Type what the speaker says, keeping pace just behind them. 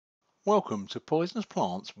Welcome to Poisonous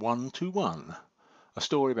Plants 121, a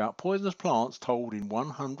story about poisonous plants told in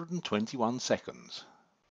 121 seconds.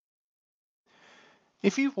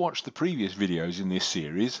 If you've watched the previous videos in this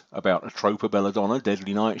series about Atropa Belladonna,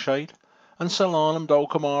 deadly nightshade, and Solanum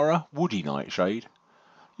Dulcamara, woody nightshade,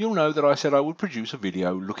 you'll know that I said I would produce a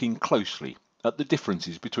video looking closely at the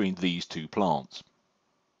differences between these two plants.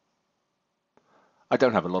 I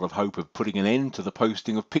don't have a lot of hope of putting an end to the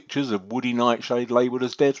posting of pictures of woody nightshade labelled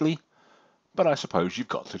as deadly, but I suppose you've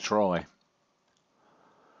got to try.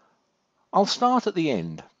 I'll start at the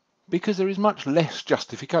end, because there is much less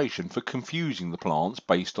justification for confusing the plants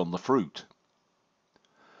based on the fruit.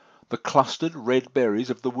 The clustered red berries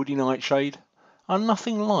of the woody nightshade are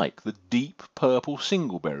nothing like the deep purple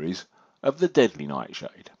single berries of the deadly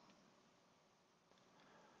nightshade.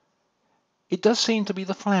 It does seem to be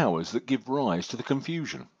the flowers that give rise to the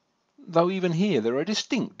confusion, though even here there are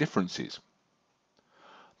distinct differences.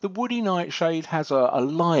 The woody nightshade has a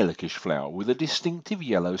lilac-ish flower with a distinctive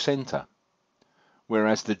yellow centre,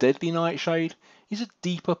 whereas the deadly nightshade is a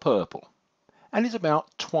deeper purple and is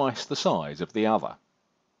about twice the size of the other.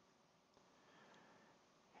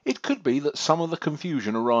 It could be that some of the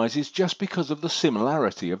confusion arises just because of the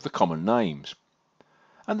similarity of the common names,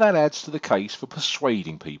 and that adds to the case for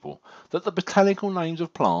persuading people that the botanical names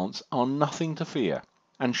of plants are nothing to fear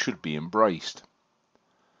and should be embraced.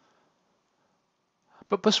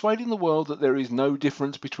 But persuading the world that there is no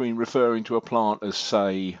difference between referring to a plant as,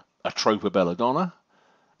 say, Atropa belladonna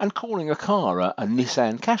and calling a Cara a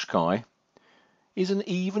Nissan Qashqai is an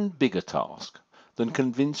even bigger task than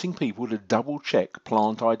convincing people to double-check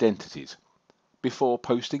plant identities before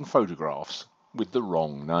posting photographs with the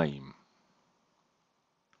wrong name.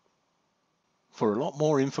 For a lot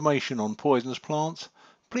more information on poisonous plants,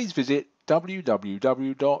 please visit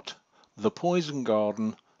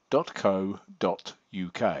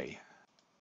www.thepoisongarden.co.uk.